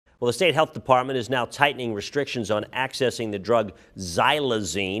Well, the state health department is now tightening restrictions on accessing the drug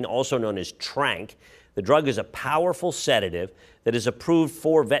xylazine, also known as tranq. The drug is a powerful sedative that is approved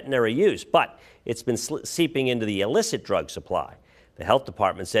for veterinary use, but it's been seeping into the illicit drug supply. The health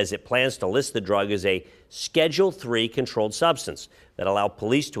department says it plans to list the drug as a Schedule III controlled substance that allow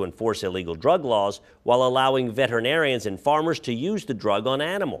police to enforce illegal drug laws while allowing veterinarians and farmers to use the drug on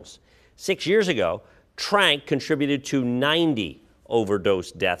animals. 6 years ago, tranq contributed to 90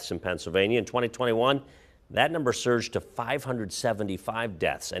 overdose deaths in Pennsylvania. In 2021, that number surged to 575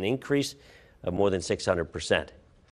 deaths, an increase of more than 600%.